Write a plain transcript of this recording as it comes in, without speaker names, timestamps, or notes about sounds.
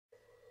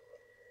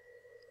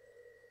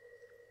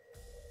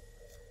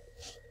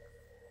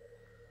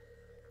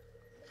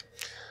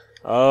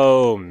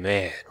Oh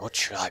man, what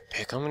should I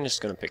pick? I'm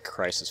just gonna pick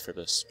Crisis for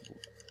this,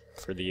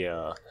 for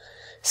the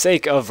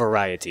sake of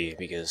variety,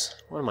 because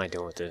what am I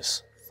doing with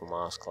this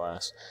FAMAS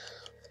class?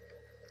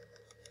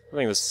 I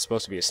think this is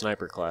supposed to be a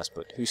sniper class,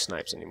 but who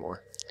snipes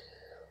anymore?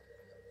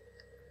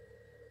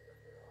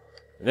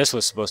 And this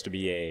was supposed to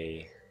be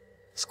a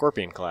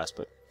Scorpion class,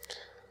 but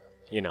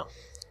you know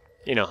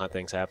how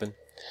things happen.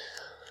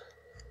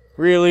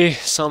 Really?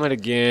 Summit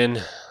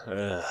again?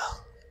 Ugh.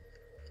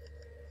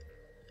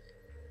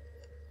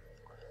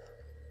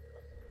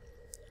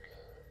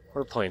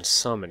 We're playing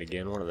Summit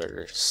again. What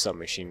other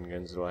submachine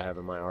guns do I have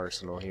in my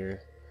arsenal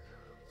here?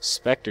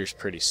 Spectre's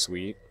pretty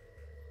sweet.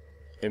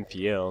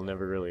 MPL,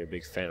 never really a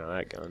big fan of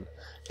that gun.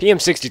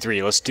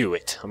 PM63, let's do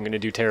it. I'm gonna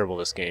do terrible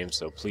this game,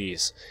 so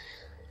please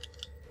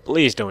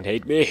don't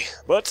hate me.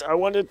 But I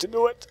wanted to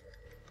do it.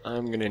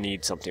 I'm gonna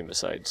need something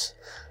besides.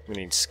 I'm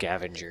gonna need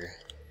Scavenger.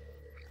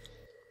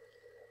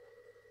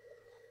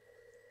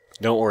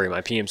 Don't worry,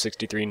 my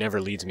PM63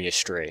 never leads me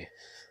astray.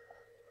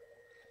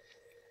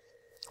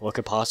 What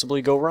could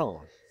possibly go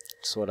wrong?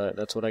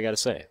 That's what I gotta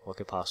say. What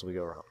could possibly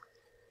go wrong?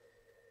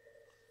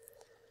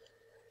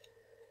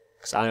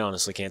 Because I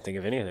honestly can't think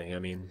of anything. I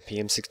mean,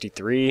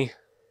 PM63,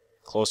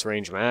 close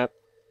range map,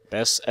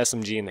 best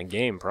SMG in the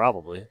game,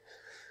 probably.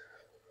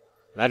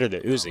 That or the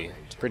Uzi.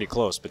 It's pretty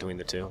close between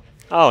the two.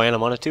 Oh, and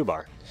I'm on a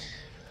 2-bar.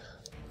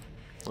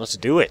 Let's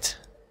do it.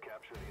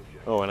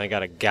 Oh, and I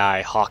got a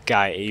guy,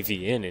 Hawkeye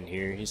AVN in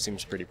here. He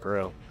seems pretty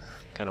pro.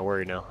 Kind of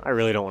worried now. I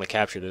really don't want to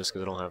capture this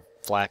because I don't have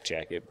flak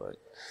jacket, but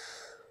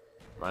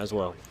might as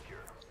well.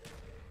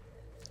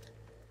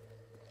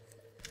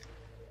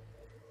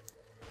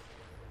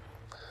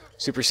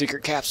 Super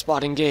secret cap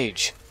spot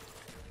engage.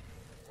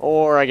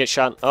 Or I get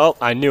shot. Oh,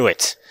 I knew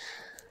it.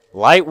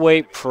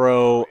 Lightweight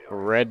pro,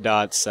 red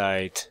dot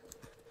sight,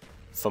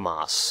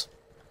 FAMAS.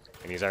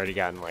 And he's already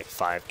gotten like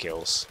 5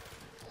 kills.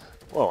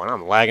 Whoa, and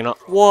I'm lagging up.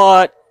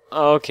 What?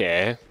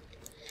 Okay.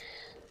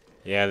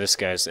 Yeah, this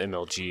guy's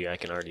MLG, I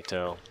can already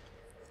tell.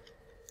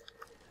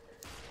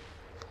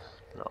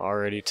 I can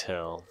already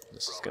tell.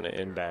 This is going to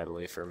end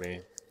badly for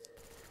me.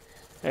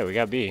 Hey, we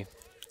got B.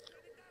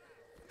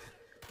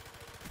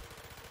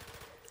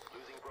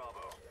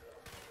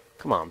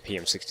 Come on,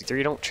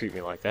 PM63, don't treat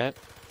me like that.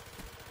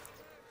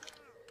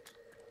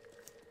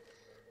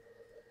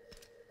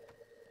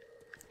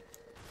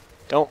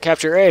 Don't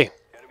capture A!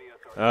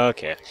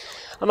 Okay.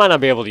 I might not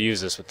be able to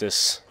use this with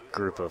this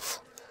group of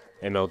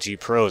MLG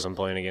pros I'm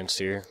playing against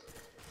here.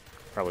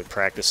 Probably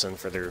practicing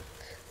for their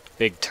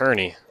big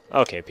tourney.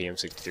 Okay,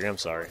 PM63, I'm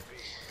sorry.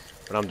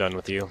 But I'm done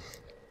with you.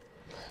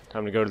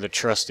 Time to go to the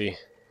trusty.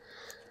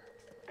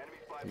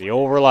 The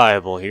old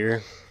reliable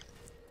here.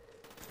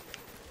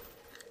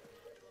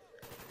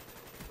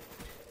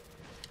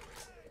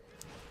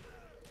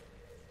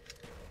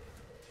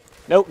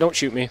 Nope, don't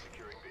shoot me.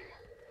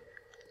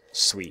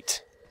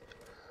 Sweet.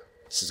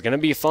 This is gonna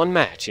be a fun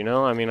match, you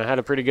know? I mean, I had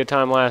a pretty good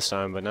time last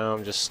time, but now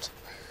I'm just...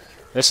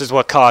 This is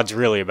what COD's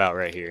really about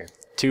right here.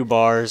 2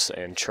 bars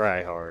and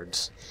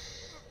tryhards.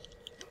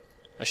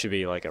 That should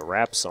be like a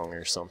rap song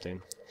or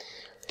something.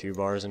 2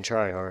 bars and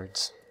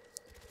tryhards.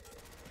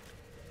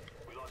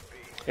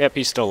 Yep,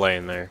 he's still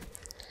laying there.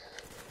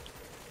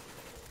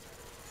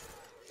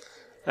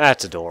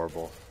 That's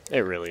adorable. It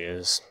really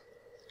is.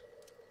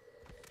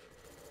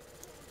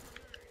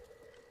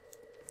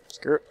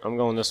 Skirt, I'm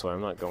going this way.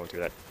 I'm not going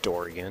through that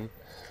door again.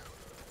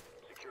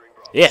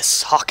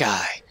 Yes,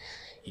 Hawkeye!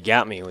 He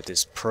got me with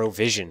his pro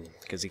vision,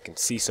 because he can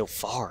see so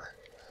far.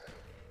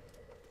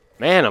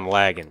 Man, I'm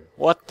lagging.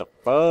 What the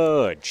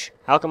fudge?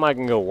 How come I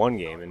can go one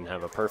game and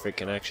have a perfect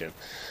connection?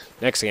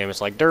 Next game,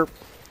 it's like, derp.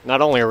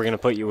 Not only are we going to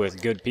put you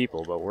with good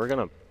people, but we're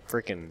going to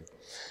freaking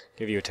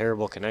give you a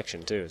terrible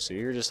connection, too. So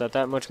you're just at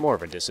that much more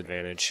of a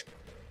disadvantage.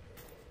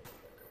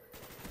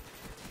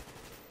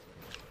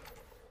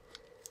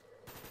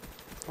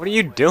 What are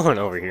you doing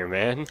over here,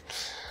 man?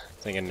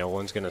 Thinking no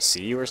one's gonna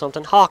see you or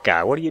something?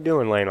 Hawkeye, what are you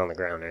doing laying on the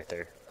ground right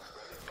there?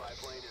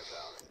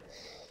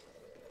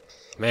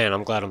 Man,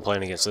 I'm glad I'm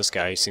playing against this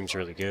guy. He seems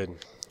really good.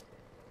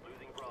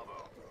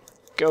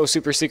 Go,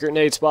 super secret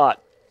nade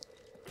spot!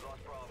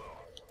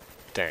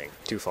 Dang,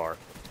 too far.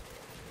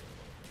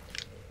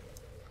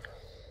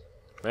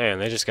 Man,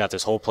 they just got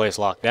this whole place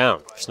locked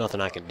down. There's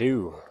nothing I can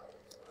do.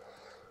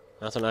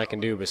 Nothing I can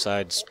do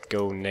besides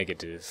go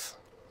negative.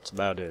 That's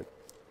about it.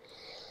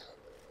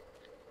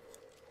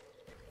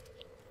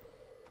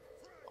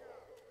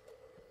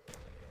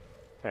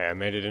 Hey, I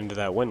made it into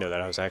that window that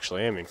I was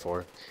actually aiming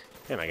for.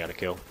 And I got a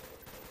kill.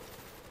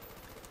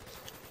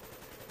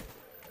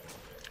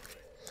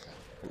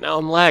 Now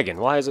I'm lagging.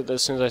 Why is it that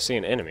as soon as I see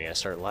an enemy, I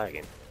start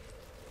lagging?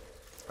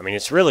 I mean,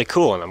 it's really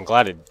cool, and I'm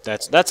glad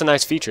that's a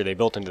nice feature they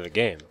built into the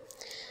game.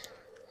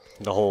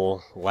 The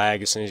whole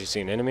lag as soon as you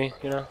see an enemy,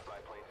 you know?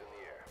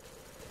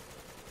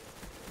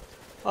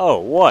 Oh,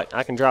 what?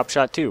 I can drop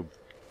shot too,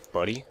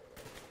 buddy.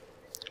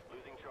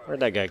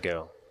 Where'd that guy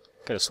go?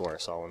 Could have swore I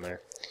saw one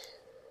there.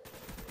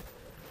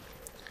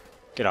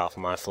 Get off of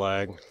my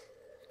flag.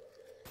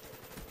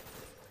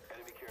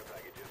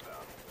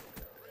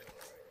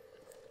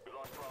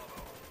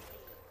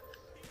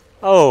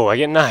 Oh, I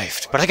get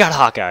knifed, but I got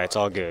Hawkeye. It's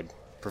all good.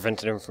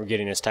 Prevented him from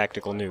getting his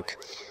tactical nuke,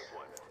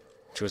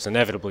 which was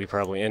inevitably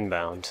probably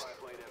inbound.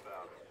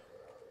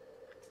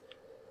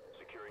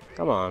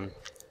 Come on.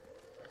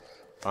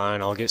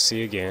 Fine, I'll get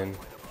C again.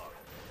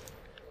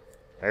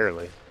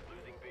 Barely.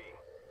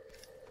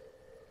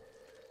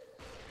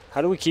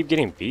 How do we keep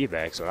getting B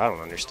back? So I don't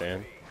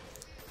understand.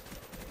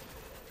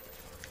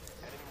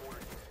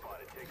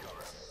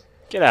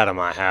 Get out of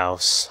my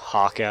house,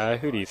 Hawkeye.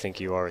 Who do you think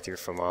you are with your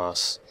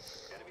FAMAS?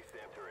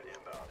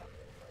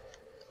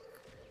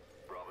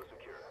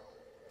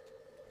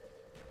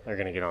 They're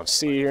gonna get on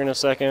C here in a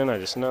second, I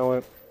just know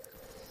it.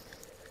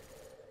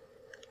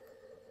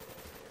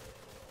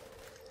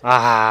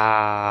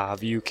 Ah,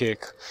 view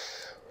kick.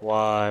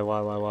 Why?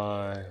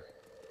 Oh,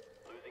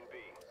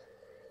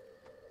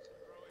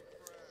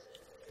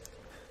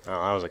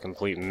 that was a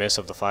complete miss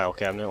of the file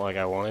cabinet like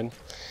I wanted.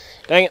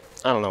 Dang it,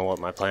 I don't know what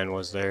my plan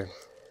was there.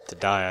 To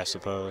die, I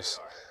suppose.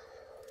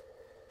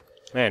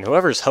 Man,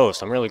 whoever's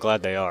host, I'm really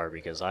glad they are,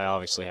 because I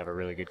obviously have a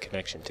really good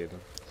connection to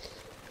them.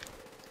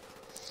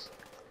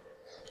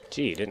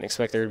 Gee, didn't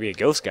expect there to be a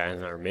ghost guy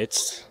in our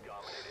midst.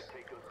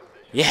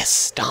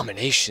 Yes,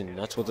 domination.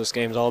 That's what this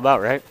game's all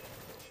about, right?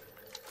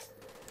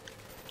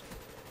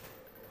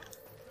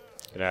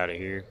 Get out of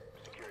here.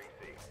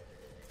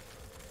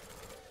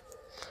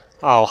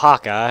 Oh,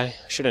 Hawkeye.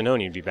 Should have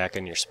known you'd be back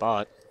in your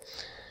spot.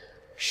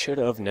 Should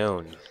have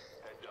known.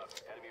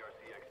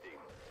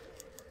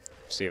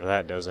 See if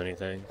that does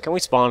anything. Can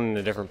we spawn in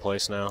a different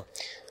place now?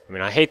 I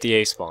mean, I hate the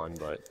A spawn,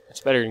 but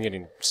it's better than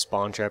getting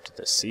spawn trapped at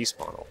the C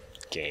spawn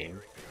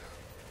game.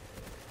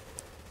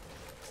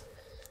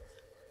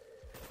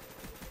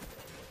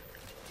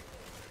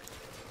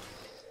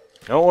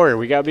 Don't worry,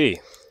 we got B.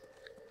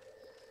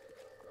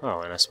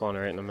 Oh, and I spawned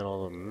right in the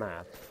middle of the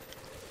map.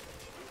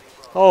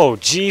 Oh,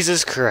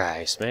 Jesus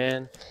Christ,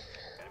 man.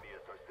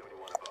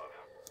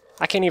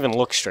 I can't even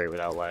look straight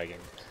without lagging.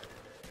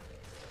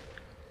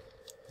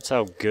 That's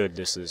how good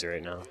this is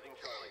right now.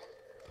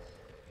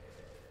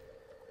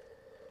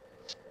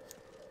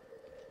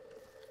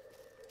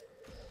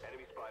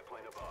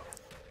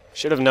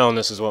 Should have known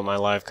this is what my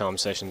live comm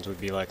sessions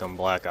would be like on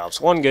Black Ops.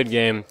 One good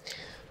game,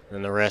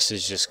 and the rest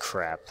is just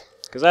crap.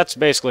 Because that's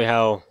basically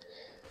how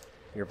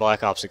your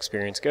Black Ops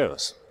experience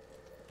goes.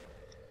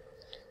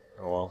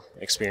 Oh, well,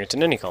 experience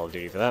in any Call of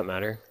Duty for that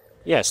matter.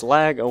 Yes,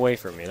 lag away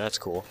from me, that's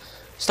cool.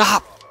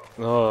 Stop!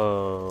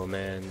 Oh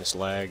man, this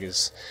lag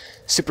is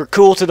super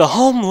cool to the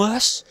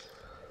homeless!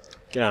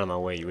 Get out of my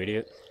way, you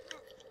idiot.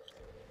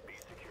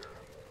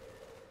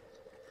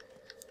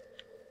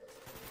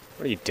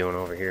 What are you doing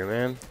over here,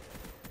 man?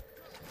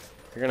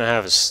 If you're gonna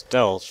have a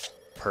stealth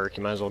perk,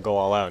 you might as well go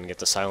all out and get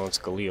the Silence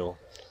Galil.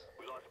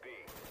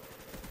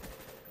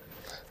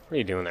 What are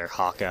you doing there,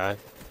 Hawkeye?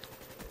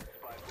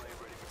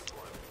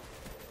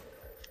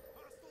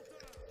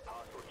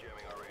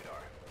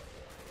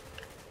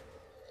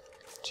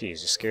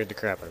 Jeez, you scared the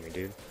crap out of me,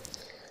 dude.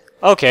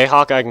 Okay,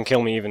 Hawkeye can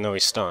kill me even though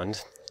he's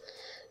stunned.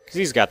 Because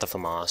he's got the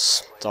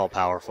FAMAS. It's all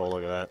powerful,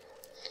 look at that.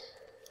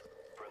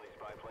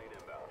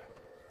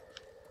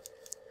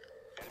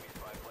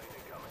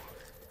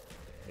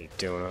 What are you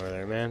doing over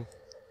there, man?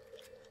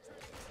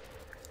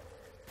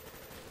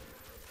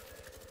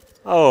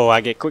 Oh, I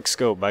get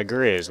quickscope by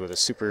Grizz with a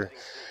super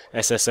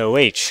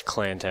SSOH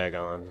clan tag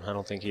on. I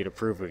don't think he'd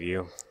approve of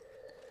you.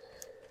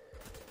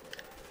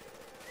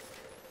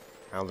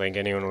 I don't think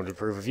anyone would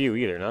approve of you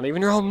either, not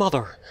even your own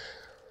mother.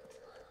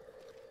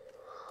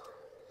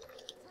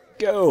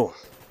 Go!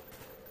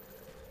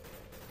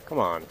 Come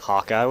on,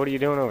 Hawkeye, what are you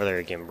doing over there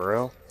again,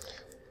 bro?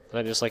 Is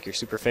that just like your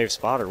super fave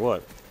spot or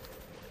what?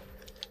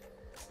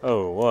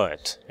 Oh,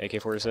 what?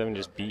 AK-47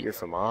 just beat your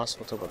FAMAS?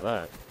 What's up with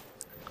that?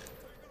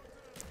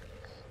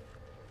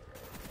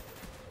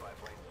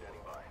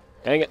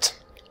 Dang it.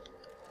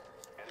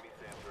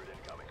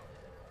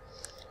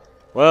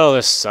 Well,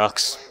 this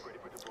sucks.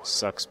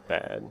 Sucks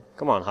bad.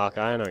 Come on,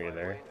 Hawkeye, I know you're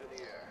there.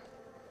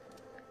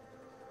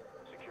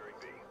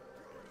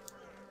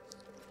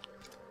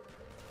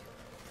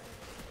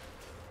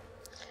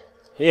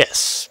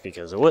 Yes,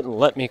 because it wouldn't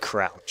let me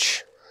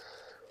crouch.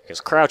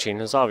 Because crouching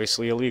is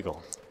obviously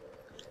illegal.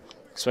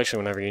 Especially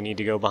whenever you need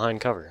to go behind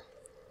cover.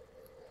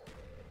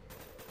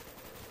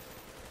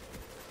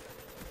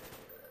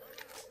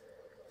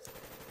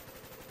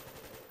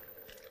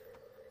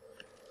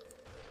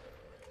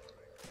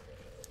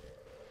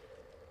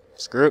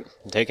 Screw it,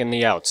 I'm taking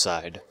the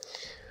outside.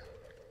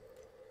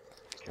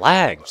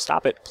 Lag!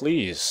 Stop it,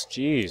 please.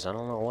 Jeez, I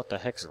don't know what the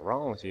heck's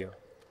wrong with you.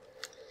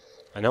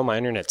 I know my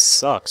internet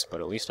sucks,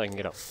 but at least I can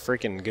get a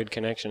freaking good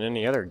connection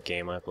any other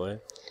game I play.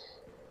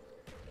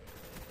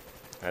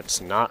 That's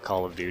not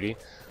Call of Duty.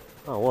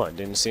 Oh, what?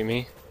 Didn't see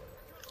me?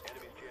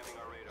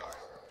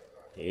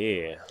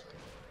 Yeah.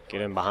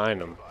 Get in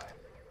behind them.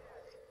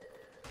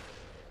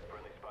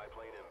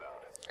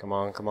 Come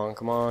on, come on,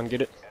 come on,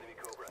 get it.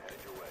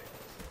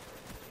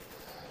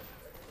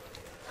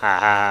 Ha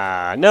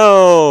ha!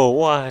 No!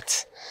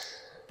 What?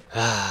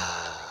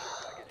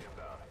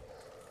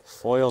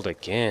 Foiled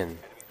again.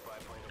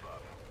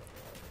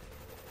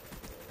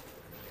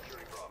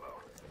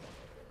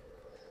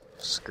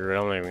 Screw it,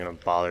 I'm not even gonna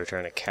bother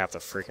trying to cap the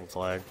freaking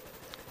flag.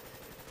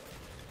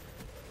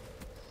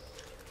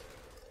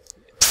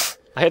 Pfft,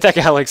 I hit that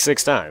guy like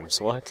 6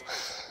 times. What?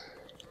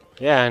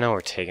 Yeah, I know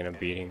we're taking a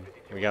beating.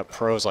 We got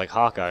pros like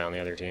Hawkeye on the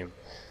other team.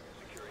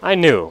 I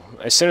knew.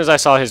 As soon as I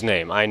saw his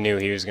name, I knew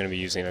he was going to be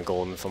using a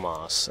golden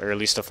FAMAS. Or at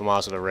least a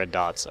FAMAS with a red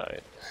dot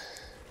sight.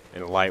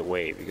 And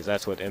lightweight, because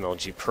that's what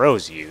MLG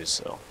pros use,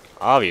 so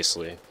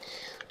obviously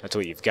that's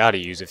what you've got to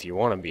use if you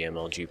want to be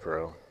MLG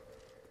pro.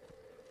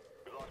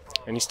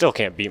 And you still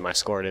can't beat my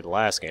score I did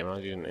last game. I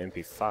was using an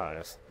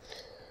MP5.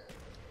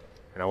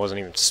 And I wasn't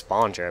even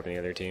spawn trapping the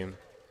other team.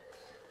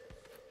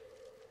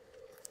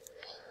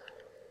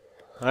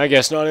 I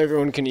guess not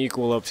everyone can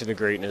equal up to the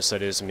greatness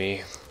that is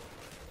me.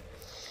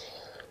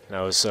 That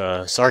was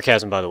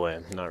sarcasm, by the way.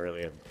 I'm not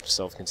really a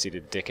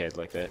self-conceited dickhead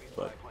like that,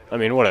 but I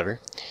mean, whatever.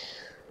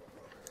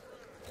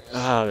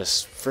 Ah,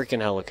 this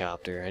freaking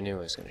helicopter. I knew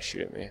it was going to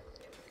shoot at me.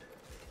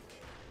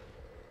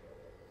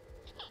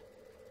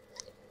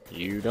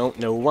 You don't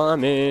know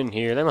I'm in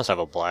here. They must have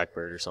a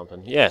Blackbird or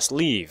something. Yes,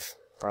 leave.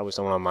 Probably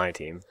someone on my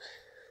team.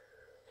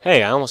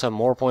 Hey, I almost have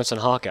more points than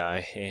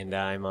Hawkeye, and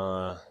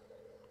I'm,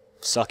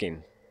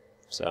 sucking.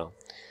 So,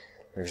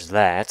 there's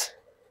that.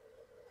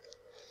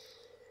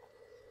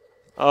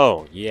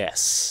 Oh,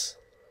 yes.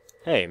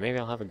 Hey, maybe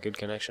I'll have a good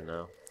connection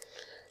now.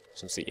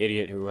 Since the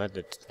idiot who had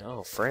the...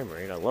 Oh, frame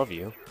rate, I love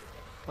you.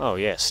 Oh,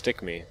 yeah,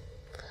 stick me.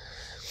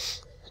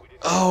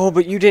 Oh,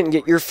 but you didn't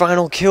get your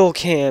final kill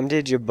cam,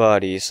 did you,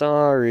 buddy?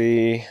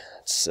 Sorry.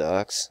 That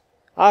sucks.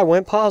 I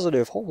went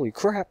positive. Holy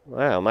crap.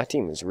 Wow, my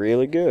team is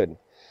really good.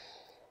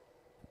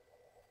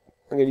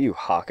 Look at you,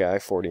 Hawkeye,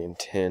 40 and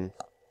 10.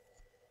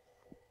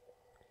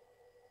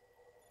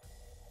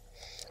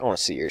 I want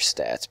to see your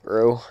stats,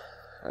 bro.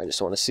 I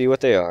just want to see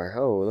what they are.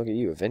 Oh, look at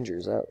you,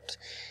 Avengers out.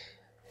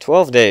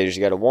 12 days,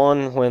 you got a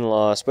 1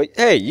 win-loss. But,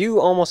 hey, you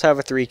almost have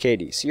a 3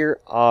 KD, so you're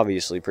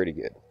obviously pretty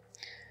good.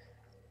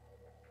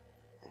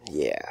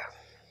 Yeah.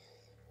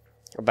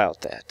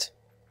 About that.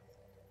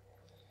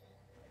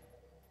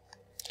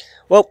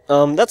 Well,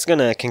 that's going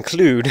to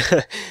conclude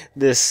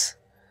this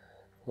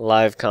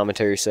live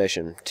commentary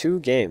session.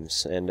 2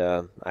 games, and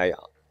I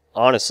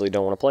honestly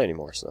don't want to play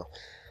anymore, so...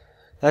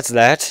 That's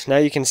that. Now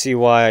you can see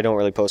why I don't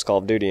really post Call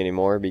of Duty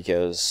anymore,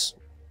 because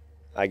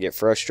I get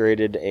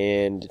frustrated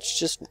and it's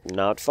just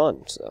not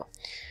fun. So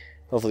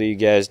hopefully you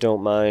guys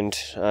don't mind.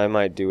 I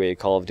might do a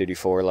Call of Duty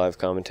 4 live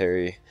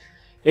commentary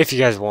if you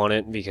guys want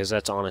it, because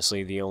that's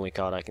honestly the only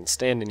COD I can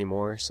stand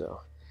anymore.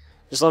 So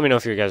just let me know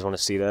if you guys want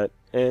to see that,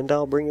 and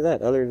I'll bring you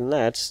that. Other than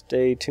that,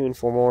 stay tuned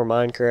for more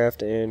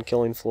Minecraft and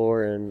Killing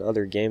Floor and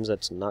other games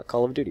that's not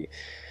Call of Duty.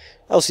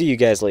 I'll see you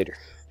guys later.